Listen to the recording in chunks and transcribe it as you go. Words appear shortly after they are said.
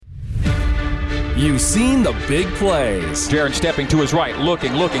You've seen the big plays. Jaron stepping to his right,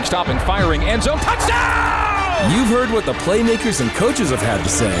 looking, stopping, firing, end zone, touchdown! You've heard what the playmakers and coaches have had to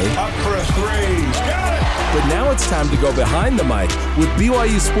say. Up for a three. Got it! But now it's time to go behind the mic with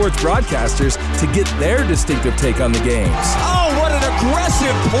BYU sports broadcasters to get their distinctive take on the games. Oh, what an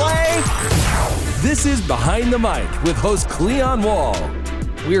aggressive play! This is Behind the Mic with host Cleon Wall.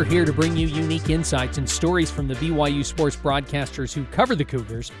 We're here to bring you unique insights and stories from the BYU sports broadcasters who cover the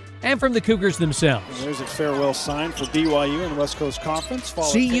Cougars and from the Cougars themselves. And there's a farewell sign for BYU and West Coast Conference.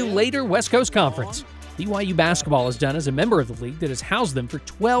 See you later, West Coast Conference. BYU basketball is done as a member of the league that has housed them for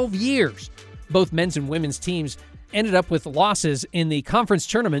 12 years. Both men's and women's teams ended up with losses in the conference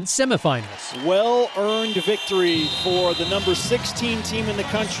tournament semifinals. Well-earned victory for the number 16 team in the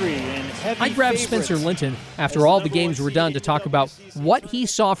country. And I grabbed Spencer Linton after all the games were done to talk about what he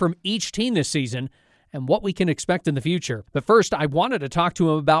saw from each team this season and what we can expect in the future. But first, I wanted to talk to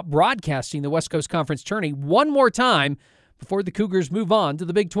him about broadcasting the West Coast Conference tourney one more time before the Cougars move on to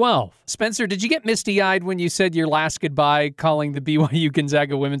the Big 12. Spencer, did you get misty-eyed when you said your last goodbye calling the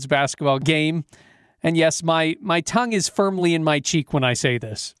BYU-Gonzaga women's basketball game? And yes, my tongue is firmly in my cheek when I say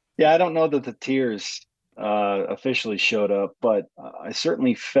this. Yeah, I don't know that the tears officially showed up, but I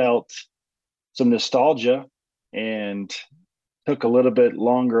certainly felt some nostalgia and took a little bit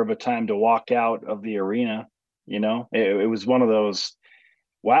longer of a time to walk out of the arena. You know, it was one of those,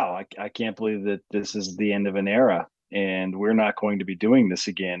 wow, I can't believe that this is the end of an era and we're not going to be doing this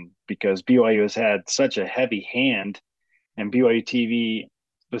again, because BYU has had such a heavy hand, and BYU TV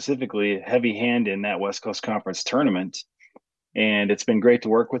specifically a heavy hand in that West Coast Conference tournament. And it's been great to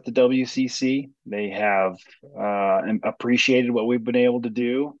work with the WCC. They have appreciated what we've been able to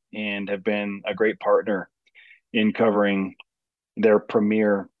do and have been a great partner in covering their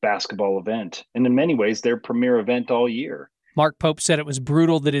premier basketball event. And in many ways, their premier event all year. Mark Pope said it was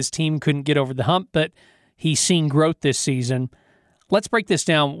brutal that his team couldn't get over the hump, but he's seen growth this season. Let's break this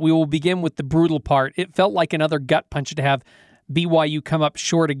down. We will begin with the brutal part. It felt like another gut punch to have BYU come up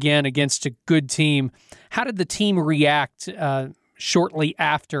short again against a good team. How did the team react shortly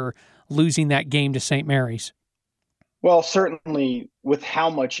after losing that game to St. Mary's? Well, certainly with how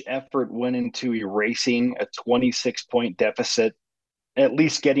much effort went into erasing a 26-point deficit, at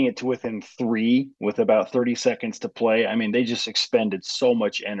least getting it to within 3 with about 30 seconds to play. I mean, they just expended so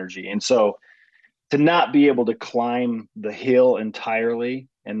much energy. And so to not be able to climb the hill entirely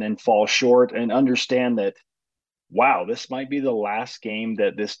and then fall short and understand that, wow, this might be the last game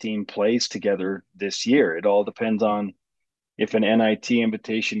that this team plays together this year. It all depends on if an NIT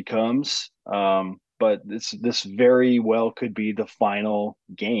invitation comes. But this very well could be the final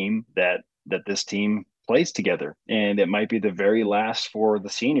game that this team plays together. And it might be the very last for the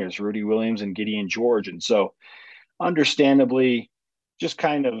seniors, Rudy Williams and Gideon George. And so understandably, just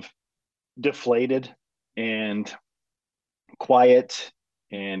kind of deflated and quiet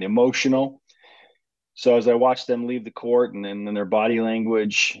and emotional. So as I watched them leave the court and then their body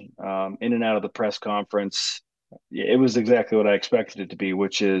language in and out of the press conference, it was exactly what I expected it to be,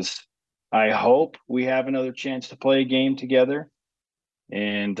 which is, I hope we have another chance to play a game together.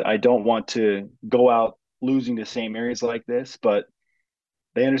 And I don't want to go out losing to St. Mary's like this, but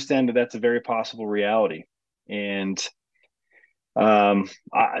they understand that that's a very possible reality. And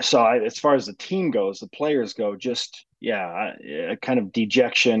as far as the team goes, the players go, just, a kind of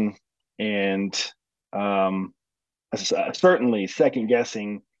dejection and certainly second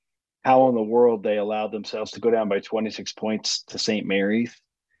guessing how in the world they allowed themselves to go down by 26 points to St. Mary's.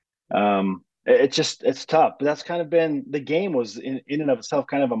 It's tough, but that's kind of been, the game was in and of itself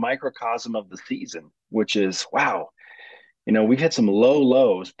kind of a microcosm of the season, which is, wow, we've had some low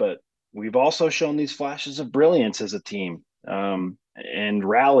lows, but we've also shown these flashes of brilliance as a team, and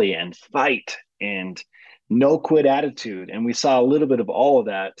rally and fight and no quit attitude. And we saw a little bit of all of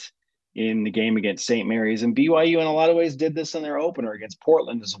that in the game against St. Mary's, and BYU in a lot of ways did this in their opener against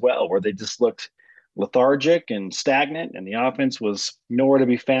Portland as well, where they just looked lethargic and stagnant, and the offense was nowhere to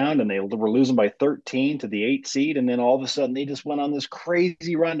be found, and they were losing by 13 to the 8 seed. And then all of a sudden they just went on this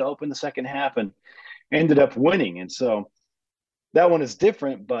crazy run to open the second half and ended up winning. And so that one is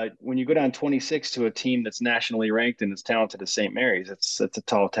different, but when you go down 26 to a team that's nationally ranked and as talented as St. Mary's, it's a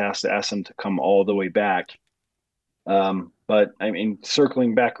tall task to ask them to come all the way back. But I mean,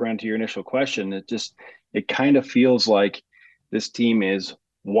 circling back around to your initial question, it kind of feels like this team is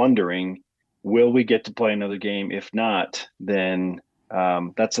wondering, will we get to play another game? If not, then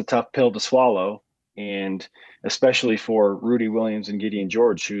that's a tough pill to swallow. And especially for Rudy Williams and Gideon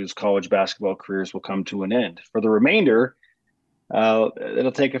George, whose college basketball careers will come to an end. For the remainder,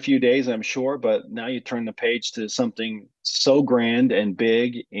 it'll take a few days, I'm sure, but now you turn the page to something so grand and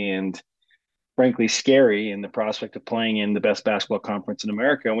big and frankly scary in the prospect of playing in the best basketball conference in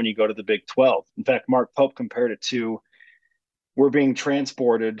America when you go to the Big 12. In fact, Mark Pope compared it to we're being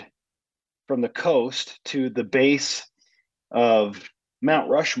transported from the coast to the base of Mount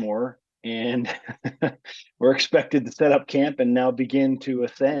Rushmore, and we're expected to set up camp and now begin to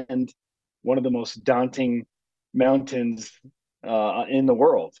ascend one of the most daunting mountains in the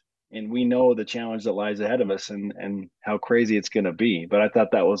world. And we know the challenge that lies ahead of us and how crazy it's going to be. But I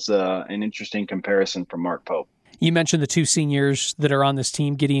thought that was an interesting comparison from Mark Pope. You mentioned the two seniors that are on this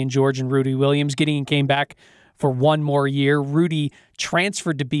team, Gideon George and Rudy Williams. Gideon came back for one more year. Rudy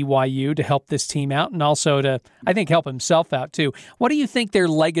transferred to BYU to help this team out and also to, I think, help himself out too. What do you think their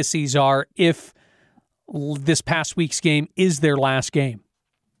legacies are if this past week's game is their last game?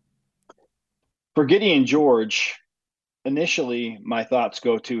 For Gideon George, initially my thoughts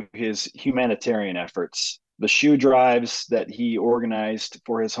go to his humanitarian efforts, the shoe drives that he organized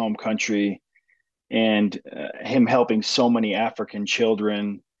for his home country, and him helping so many African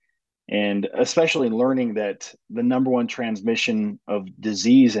children, and especially learning that the number one transmission of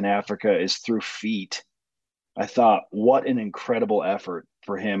disease in Africa is through feet. I thought, what an incredible effort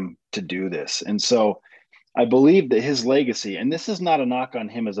for him to do this. And so I believe that his legacy, and this is not a knock on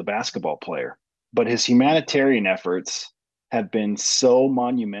him as a basketball player, but his humanitarian efforts have been so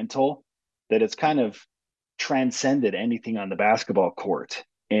monumental that it's kind of transcended anything on the basketball court.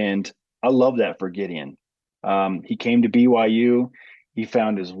 And I love that for Gideon. He came to BYU. He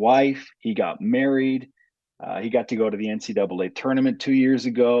found his wife. He got married. He got to go to the NCAA tournament 2 years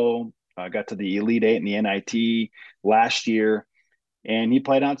ago. Got to the Elite Eight and the NIT last year. And he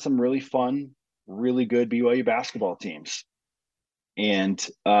played on some really fun, really good BYU basketball teams and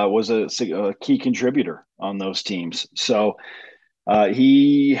was a key contributor on those teams. So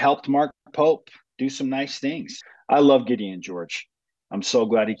he helped Mark Pope do some nice things. I love Gideon George. I'm so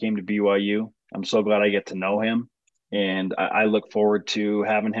glad he came to BYU. I'm so glad I get to know him. And I look forward to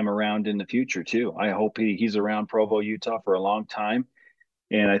having him around in the future too. I hope he's around Provo, Utah for a long time.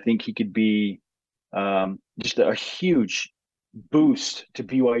 And I think he could be just a huge boost to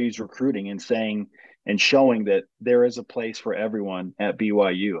BYU's recruiting and showing that there is a place for everyone at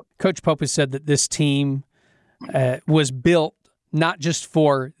BYU. Coach Pope has said that this team was built not just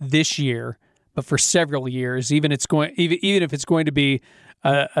for this year, but for several years, even if it's going to be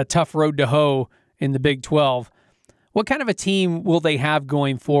a tough road to hoe in the Big 12. What kind of a team will they have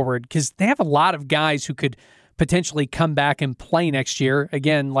going forward? Because they have a lot of guys who could potentially come back and play next year.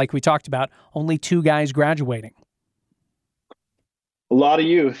 Again, like we talked about, only 2 guys graduating. A lot of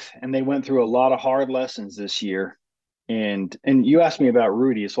youth, and they went through a lot of hard lessons this year. And you asked me about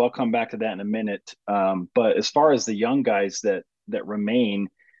Rudy, so I'll come back to that in a minute. But as far as the young guys that remain,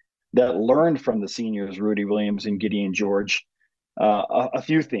 that learned from the seniors, Rudy Williams and Gideon George, a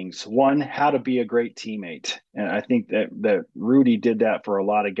few things. One, how to be a great teammate. And I think that Rudy did that for a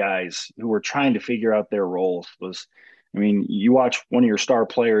lot of guys who were trying to figure out their roles. You watch one of your star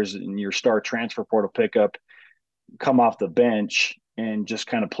players in your star transfer portal pickup come off the bench and just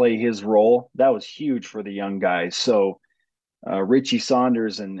kind of play his role. That was huge for the young guys. So Richie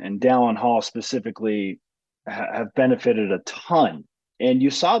Saunders and Dallin Hall specifically have benefited a ton. And you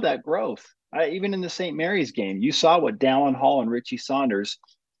saw that growth. Even in the St. Mary's game, you saw what Dallin Hall and Richie Saunders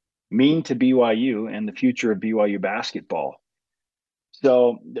mean to BYU and the future of BYU basketball.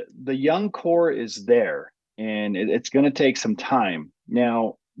 So the young core is there, and it's going to take some time.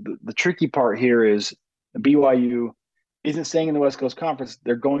 Now, the tricky part here is BYU isn't staying in the West Coast Conference.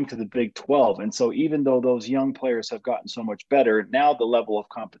 They're going to the Big 12. And so even though those young players have gotten so much better, now the level of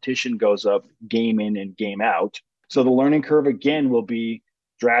competition goes up game in and game out. So the learning curve, again, will be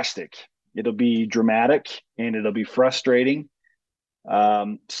drastic. It'll be dramatic and it'll be frustrating.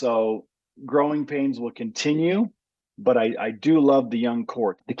 So growing pains will continue, but I do love the young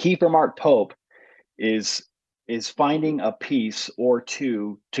core. The key for Mark Pope is finding a piece or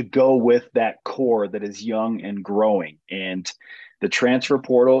two to go with that core that is young and growing. And the transfer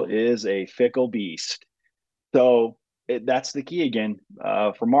portal is a fickle beast. So that's the key again.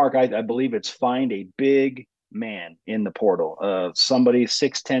 For Mark, I believe it's find a big man in the portal, somebody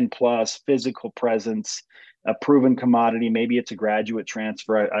 6'10 plus, physical presence, a proven commodity. Maybe it's a graduate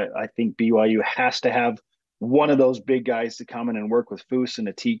transfer. I think BYU has to have one of those big guys to come in and work with Foose and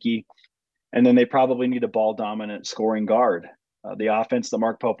Atiki. And then they probably need a ball dominant scoring guard. The offense that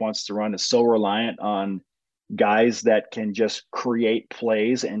Mark Pope wants to run is so reliant on guys that can just create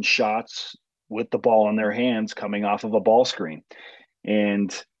plays and shots with the ball in their hands coming off of a ball screen. And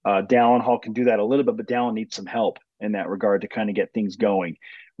Dallin Hall can do that a little bit, but Dallin needs some help in that regard to kind of get things going.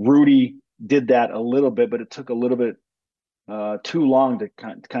 Rudy did that a little bit, but it took a little bit too long to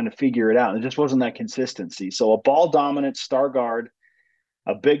kind of figure it out. And it just wasn't that consistency. So a ball dominant star guard,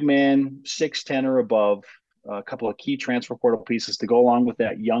 a big man, 6'10" or above, a couple of key transfer portal pieces to go along with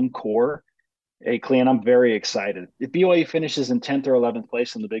that young core. Hey, Cleon, I'm very excited. If BYU finishes in 10th or 11th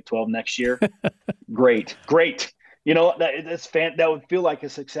place in the Big 12 next year, great. You know, that would feel like a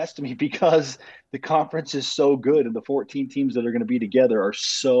success to me because the conference is so good and the 14 teams that are going to be together are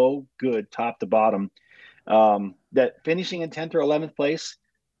so good top to bottom, that finishing in 10th or 11th place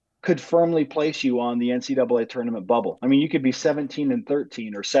could firmly place you on the NCAA tournament bubble. I mean, you could be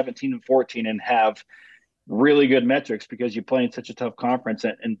 17-13 or 17-14 and have really good metrics because you play in such a tough conference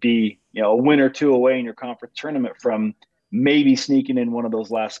and be, you know, a win or two away in your conference tournament from maybe sneaking in one of those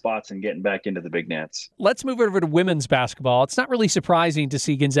last spots and getting back into the Big Nets. Let's move over to women's basketball. It's not really surprising to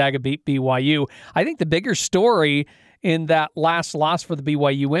see Gonzaga beat BYU. I think the bigger story in that last loss for the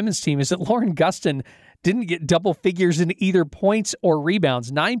BYU women's team is that Lauren Gustin didn't get double figures in either points or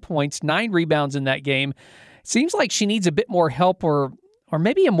rebounds. 9 points, 9 rebounds in that game. Seems like she needs a bit more help or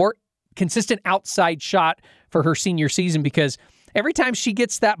maybe a more consistent outside shot for her senior season, because every time she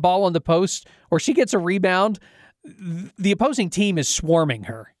gets that ball on the post or she gets a rebound, the opposing team is swarming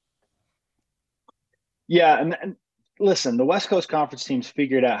her. Yeah, and listen, the West Coast Conference teams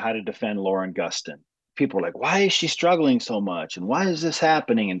figured out how to defend Lauren Gustin. People are like, why is she struggling so much? And why is this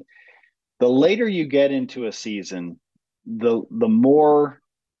happening? And the later you get into a season, the more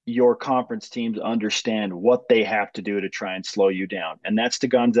your conference teams understand what they have to do to try and slow you down. And that's to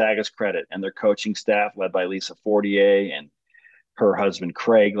Gonzaga's credit and their coaching staff led by Lisa Fortier and her husband,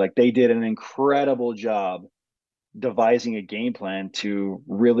 Craig. Like, they did an incredible job devising a game plan to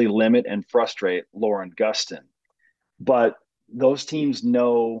really limit and frustrate Lauren Gustin. But those teams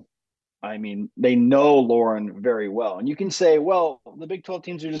know, I mean, they know Lauren very well. And you can say, well, the Big 12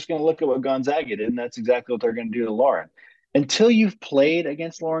 teams are just going to look at what Gonzaga did, and that's exactly what they're going to do to Lauren. Until you've played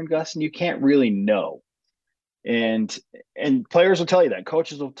against Lauren Gustin, you can't really know. And players will tell you that.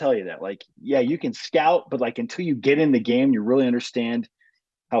 Coaches will tell you that. Like, yeah, you can scout, but like until you get in the game, you really understand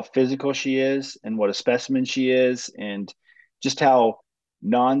how physical she is and what a specimen she is and just how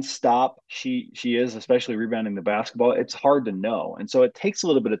nonstop she is, especially rebounding the basketball. It's hard to know. And so it takes a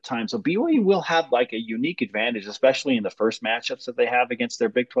little bit of time. So BYU will have like a unique advantage, especially in the first matchups that they have against their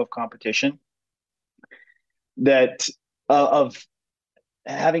Big 12 competition, that of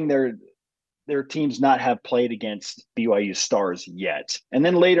having their teams not have played against BYU stars yet. And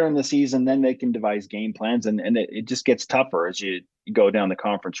then later in the season, then they can devise game plans and it just gets tougher as you go down the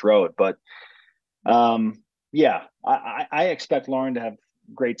conference road. But yeah, I expect Lauren to have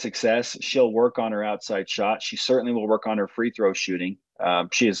great success. She'll work on her outside shot. She certainly will work on her free throw shooting.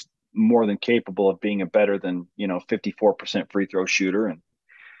 She is more than capable of being a better than, 54% free throw shooter.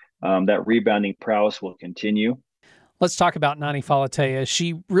 And that rebounding prowess will continue. Let's talk about Nani Falatea.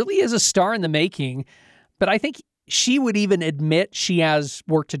 She really is a star in the making, but I think she would even admit she has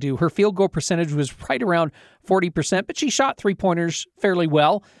work to do. Her field goal percentage was right around 40%, but she shot three-pointers fairly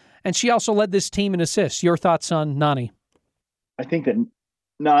well, and she also led this team in assists. Your thoughts on Nani? I think that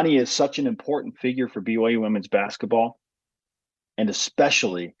Nani is such an important figure for BYU women's basketball, and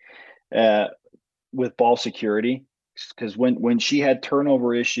especially with ball security, because when she had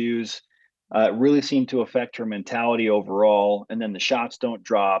turnover issues, it really seemed to affect her mentality overall. And then the shots don't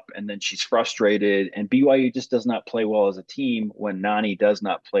drop, and then she's frustrated. And BYU just does not play well as a team when Nani does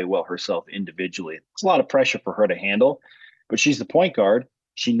not play well herself individually. It's a lot of pressure for her to handle, but she's the point guard.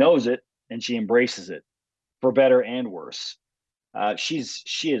 She knows it, and she embraces it, for better and worse. She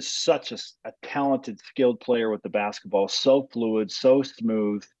is such a talented, skilled player with the basketball, so fluid, so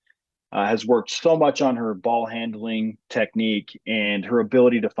smooth. Has worked so much on her ball handling technique and her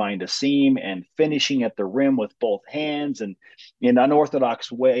ability to find a seam and finishing at the rim with both hands and in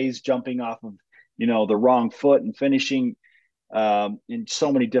unorthodox ways, jumping off of, the wrong foot and finishing in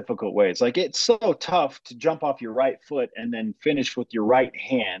so many difficult ways. Like, it's so tough to jump off your right foot and then finish with your right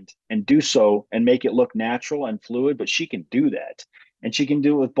hand and do so and make it look natural and fluid, but she can do that, and she can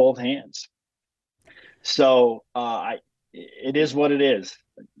do it with both hands. So it is what it is.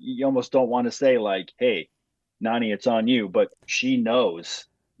 You almost don't want to say like, hey, Nani, it's on you, but she knows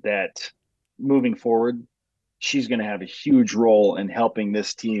that moving forward, she's going to have a huge role in helping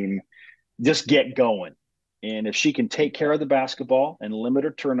this team just get going. And if she can take care of the basketball and limit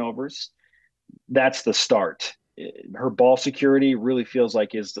her turnovers, that's the start. Her ball security really feels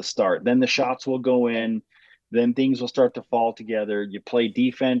like is the start. Then the shots will go in, then things will start to fall together. You play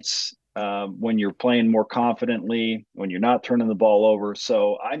defense when you're playing more confidently, when you're not turning the ball over.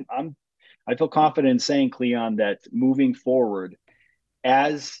 So I feel confident in saying, Cleon, that moving forward,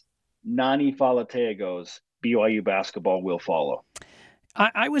 as Nani Falatea goes, BYU basketball will follow.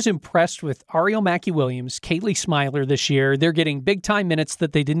 I was impressed with Ariel Mackey-Williams, Kaylee Smiler this year. They're getting big-time minutes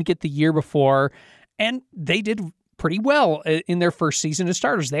that they didn't get the year before, and they did pretty well in their first season as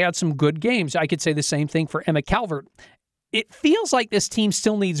starters. They had some good games. I could say the same thing for Emma Calvert. It feels like this team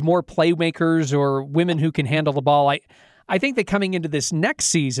still needs more playmakers or women who can handle the ball. I think that coming into this next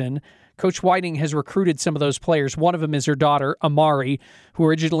season, Coach Whiting has recruited some of those players. One of them is her daughter, Amari, who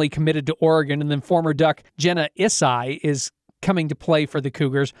originally committed to Oregon, and then former Duck Jenna Isai is coming to play for the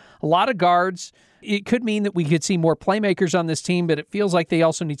Cougars. A lot of guards. It could mean that we could see more playmakers on this team, but it feels like they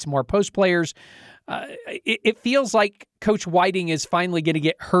also need some more post players. It feels like Coach Whiting is finally going to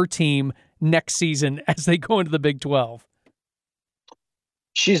get her team next season as they go into the Big 12.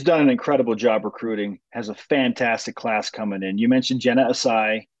 She's done an incredible job recruiting, has a fantastic class coming in. You mentioned Jenna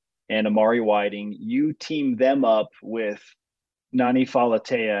Asai and Amari Whiting. You team them up with Nani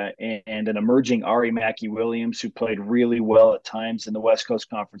Falatea and an emerging Ari Mackey-Williams, who played really well at times in the West Coast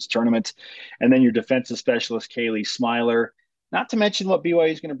Conference tournament. And then your defensive specialist, Kaylee Smiler. Not to mention what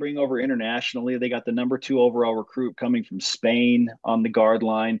BYU is going to bring over internationally. They got the number 2 overall recruit coming from Spain on the guard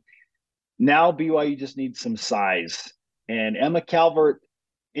line. Now BYU just needs some size. And Emma Calvert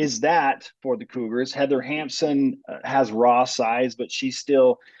is that for the Cougars. Heather Hampson has raw size, but she's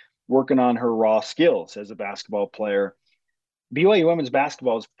still working on her raw skills as a basketball player. BYU women's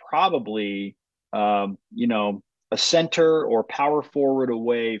basketball is probably, a center or power forward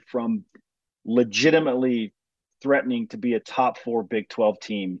away from legitimately threatening to be a top 4 Big 12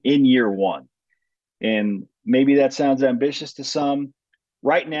 team in year one. And maybe that sounds ambitious to some.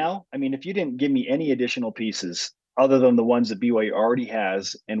 Right now, I mean, if you didn't give me any additional pieces other than the ones that BYU already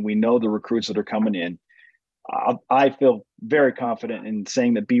has, and we know the recruits that are coming in, I feel very confident in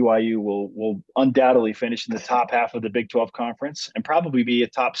saying that BYU will undoubtedly finish in the top half of the Big 12 conference and probably be a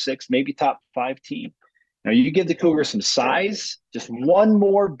top 6, maybe top 5 team. Now, you give the Cougars some size, just one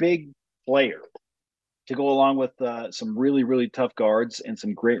more big player to go along with some really, really tough guards and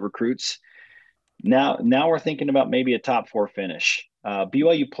some great recruits. Now we're thinking about maybe a top 4 finish.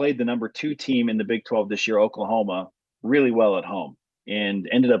 BYU played the number 2 team in the Big 12 this year, Oklahoma, really well at home and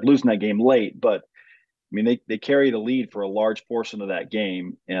ended up losing that game late, but I mean, they carried a lead for a large portion of that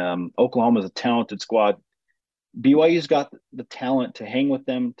game. Oklahoma's a talented squad. BYU's got the talent to hang with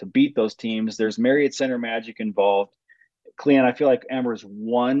them, to beat those teams. There's Marriott Center magic involved. Cleon, I feel like Amber's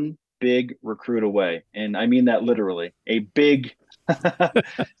one big recruit away, and I mean that literally, a big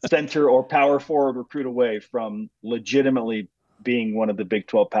center or power forward recruit away from legitimately being one of the Big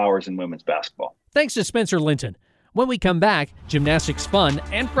 12 powers in women's basketball. Thanks to Spencer Linton. When we come back, gymnastics fun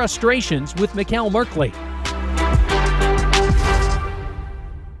and frustrations with Mikkel Merkley.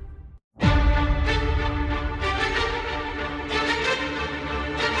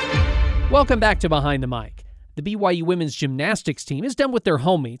 Welcome back to Behind the Mic. The BYU women's gymnastics team is done with their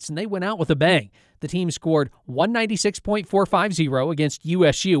home meets, and they went out with a bang. The team scored 196.450 against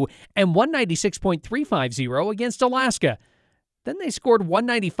USU and 196.350 against Alaska. Then they scored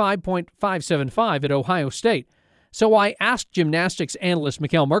 195.575 at Ohio State. So I asked gymnastics analyst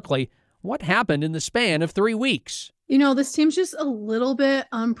Mikkel Merkley what happened in the span of 3 weeks. This team's just a little bit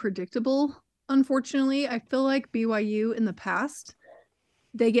unpredictable, unfortunately. I feel like BYU in the past,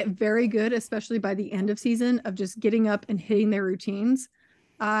 they get very good, especially by the end of season, of just getting up and hitting their routines.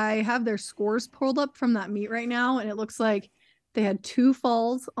 I have their scores pulled up from that meet right now, and it looks like they had 2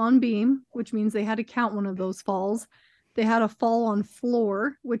 falls on beam, which means they had to count one of those falls. They had a fall on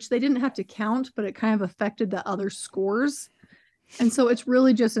floor, which they didn't have to count, but it kind of affected the other scores. And so it's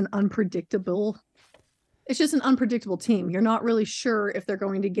really just an unpredictable team. You're not really sure if they're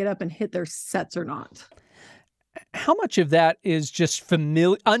going to get up and hit their sets or not. How much of that is just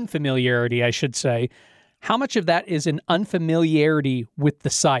unfamiliarity, I should say? How much of that is an unfamiliarity with the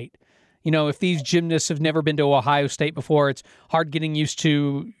site? If these gymnasts have never been to Ohio State before, it's hard getting used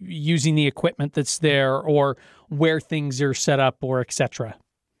to using the equipment that's there or where things are set up or et cetera.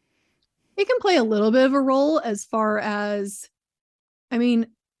 It can play a little bit of a role as far as,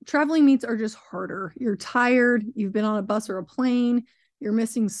 traveling meets are just harder. You're tired. You've been on a bus or a plane. You're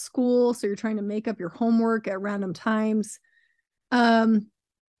missing school, so you're trying to make up your homework at random times. But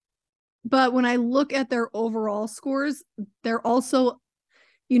when I look at their overall scores, they're also,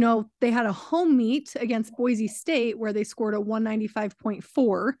 they had a home meet against Boise State where they scored a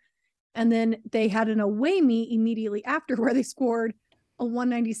 195.4, and then they had an away meet immediately after where they scored a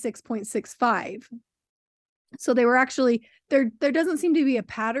 196.65. So they were actually, there doesn't seem to be a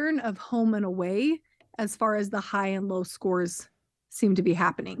pattern of home and away as far as the high and low scores seem to be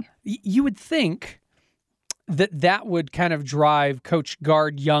happening. You would think that would kind of drive Coach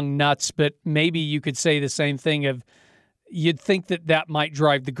Gard Young nuts, but maybe you could say the same thing of you'd think that might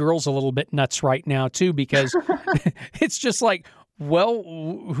drive the girls a little bit nuts right now too, because it's just like, well,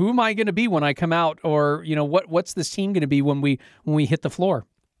 who am I going to be when I come out? Or, what's this team going to be when we hit the floor?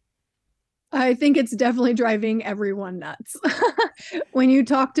 I think it's definitely driving everyone nuts. When you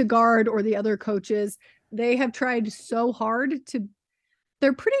talk to Gard or the other coaches, they have tried so hard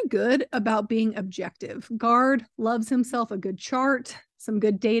they're pretty good about being objective. Gard loves himself a good chart, some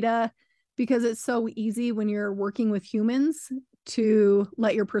good data, because it's so easy when you're working with humans to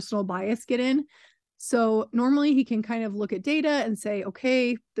let your personal bias get in. So normally he can kind of look at data and say,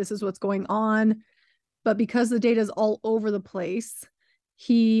 okay, this is what's going on. But because the data is all over the place,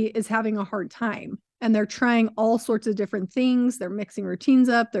 he is having a hard time. And they're trying all sorts of different things. They're mixing routines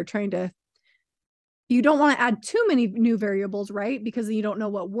up. You don't want to add too many new variables, right? Because you don't know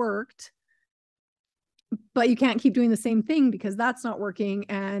what worked. But you can't keep doing the same thing because that's not working.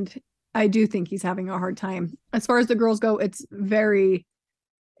 And I do think he's having a hard time. As far as the girls go, it's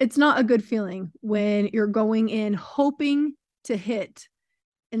not a good feeling when you're going in hoping to hit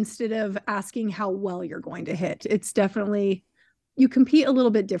instead of asking how well you're going to hit. It's definitely, you compete a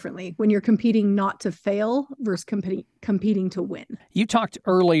little bit differently when you're competing not to fail versus competing to win. You talked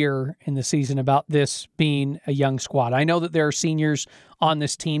earlier in the season about this being a young squad. I know that there are seniors on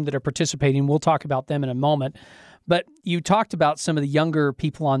this team that are participating. We'll talk about them in a moment. But you talked about some of the younger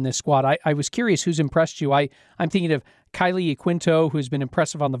people on this squad. I was curious who's impressed you. I'm thinking of Kylie Aquinto, who's been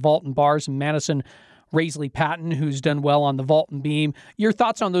impressive on the vault and bars, and Madison Raisley Patton, who's done well on the vault and beam. Your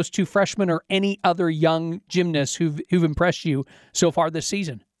thoughts on those two freshmen or any other young gymnasts who've impressed you so far this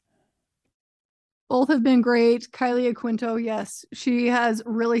season? Both have been great. Kylie Aquinto, yes, she has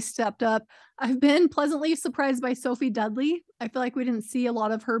really stepped up. I've been pleasantly surprised by Sophie Dudley. I feel like we didn't see a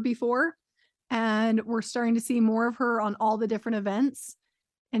lot of her before, and we're starting to see more of her on all the different events,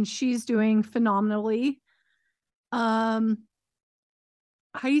 and she's doing phenomenally. Heidi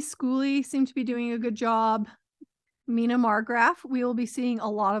Schooley seemed to be doing a good job. Mina Margraf, we will be seeing a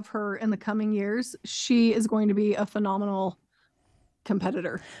lot of her in the coming years. She is going to be a phenomenal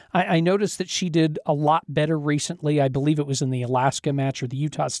competitor. I noticed that she did a lot better recently. I believe it was in the Alaska match or the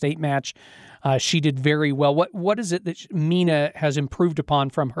Utah State match. She did very well. What is it that Mina has improved upon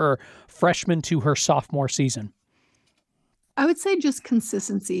from her freshman to her sophomore season? I would say just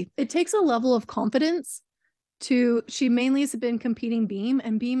consistency. It takes a level of confidence she mainly has been competing beam,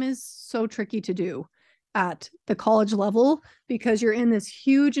 and beam is so tricky to do at the college level because you're in this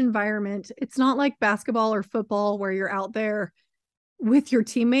huge environment. It's not like basketball or football where you're out there with your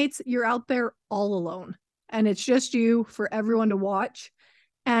teammates. You're out there all alone, and it's just you for everyone to watch.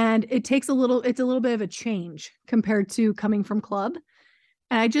 And it's a little bit of a change compared to coming from club.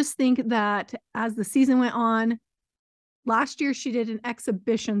 And I just think that as the season went on, last year, she did an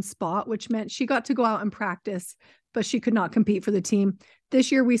exhibition spot, which meant she got to go out and practice, but she could not compete for the team.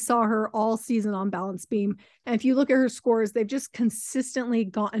 This year, we saw her all season on balance beam. And if you look at her scores, they've just consistently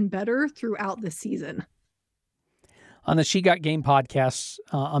gotten better throughout the season. On the She Got Game podcast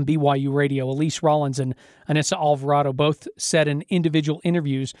on BYU Radio, Elise Rollins and Anissa Alvarado both said in individual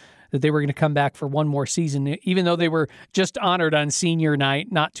interviews that they were going to come back for one more season, even though they were just honored on senior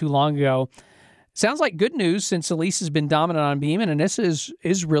night not too long ago. Sounds like good news since Elise has been dominant on beam and Anissa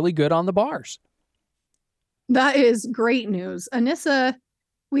is really good on the bars. That is great news. Anissa,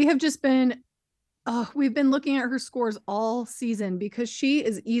 we've been looking at her scores all season because she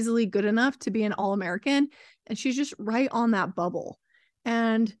is easily good enough to be an All-American, and she's just right on that bubble.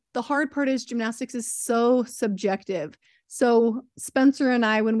 And the hard part is gymnastics is so subjective. So Spencer and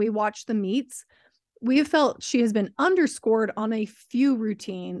I, when we watch the meets, we have felt she has been underscored on a few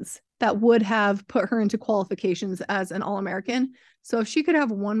routines that would have put her into qualifications as an All-American. So if she could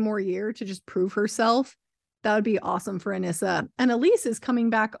have one more year to just prove herself, that would be awesome for Anissa. And Elise is coming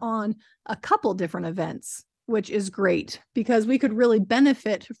back on a couple different events, which is great because we could really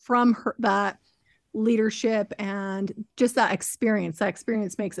benefit from that leadership and just that experience. That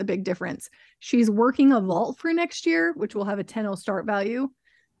experience makes a big difference. She's working a vault for next year, which will have a 10-0 start value,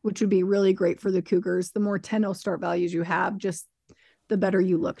 which would be really great for the Cougars. The more 10-0 start values you have, just the better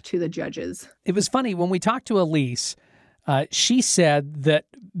you look to the judges. It was funny when we talked to Elise, she said that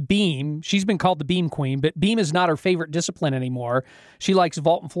beam, she's been called the beam queen, but beam is not her favorite discipline anymore. She likes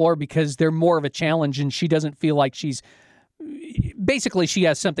vault and floor because they're more of a challenge and she doesn't feel like she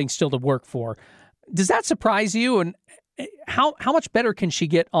has something still to work for. Does that surprise you? And how much better can she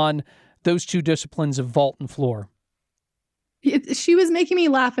get on those two disciplines of vault and floor? She was making me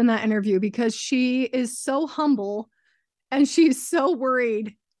laugh in that interview because she is so humble and she's so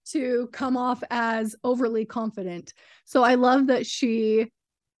worried to come off as overly confident. So I love that she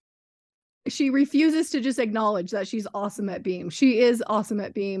refuses to just acknowledge that she's awesome at beam. She is awesome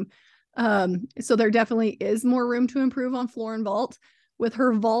at beam. So there definitely is more room to improve on floor and vault. With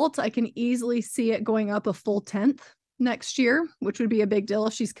her vault, I can easily see it going up a full 10th next year, which would be a big deal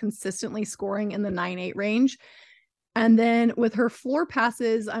if she's consistently scoring in the 9-8 range. And then with her floor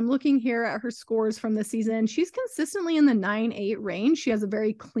passes, I'm looking here at her scores from the season. She's consistently in the 9-8 range. She has a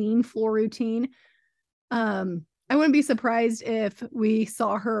very clean floor routine. I wouldn't be surprised if we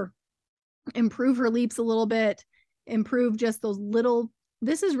saw her improve her leaps a little bit, improve just those little.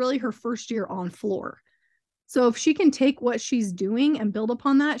 This is really her first year on floor. So if she can take what she's doing and build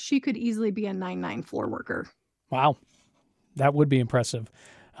upon that, she could easily be a 9-9 floor worker. Wow. That would be impressive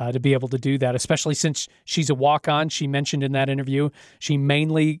to be able to do that, especially since she's a walk-on. She mentioned in that interview, she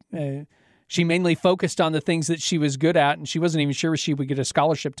mainly focused on the things that she was good at, and she wasn't even sure she would get a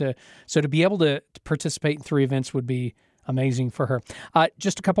scholarship so to be able to participate in 3 events would be amazing for her.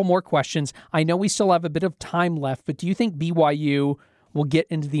 Just a couple more questions. I know we still have a bit of time left, but do you think BYU will get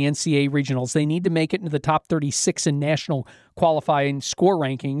into the NCAA regionals? They need to make it into the top 36 in national qualifying score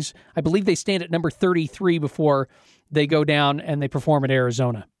rankings. I believe they stand at number 33 before they go down and they perform at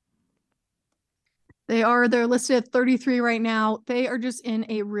Arizona. They're listed at 33 right now. They are just in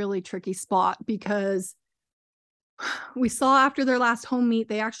a really tricky spot because we saw after their last home meet,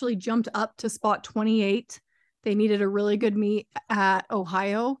 they actually jumped up to spot 28. They needed a really good meet at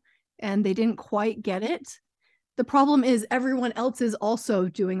Ohio and they didn't quite get it. The problem is everyone else is also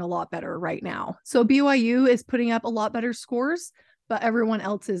doing a lot better right now. So BYU is putting up a lot better scores, but everyone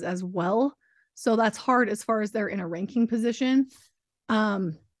else is as well. So that's hard as far as they're in a ranking position.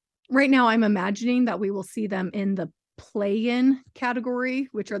 Right now, I'm imagining that we will see them in the play-in category,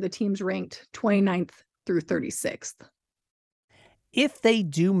 which are the teams ranked 29th through 36th. If they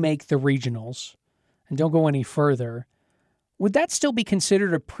do make the regionals and don't go any further, would that still be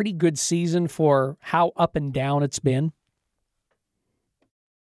considered a pretty good season for how up and down it's been?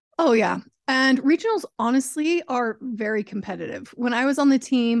 Oh, yeah. And regionals, honestly, are very competitive. When I was on the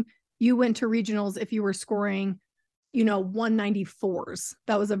team, you went to regionals if you were scoring, 194s.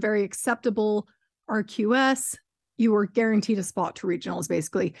 That was a very acceptable RQS. You were guaranteed a spot to regionals,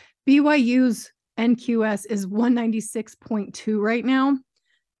 basically. BYU's NQS is 196.2 right now.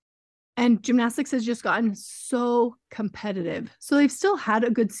 And gymnastics has just gotten so competitive. So they've still had a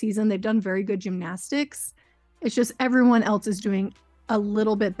good season. They've done very good gymnastics. It's just everyone else is doing a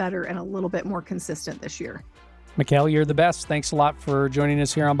little bit better and a little bit more consistent this year. Mikkel, you're the best. Thanks a lot for joining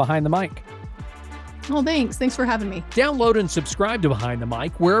us here on Behind the Mic. Oh, thanks. Thanks for having me. Download and subscribe to Behind the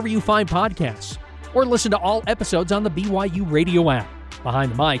Mic wherever you find podcasts, or listen to all episodes on the BYU Radio app.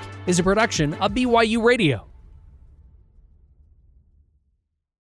 Behind the Mic is a production of BYU Radio.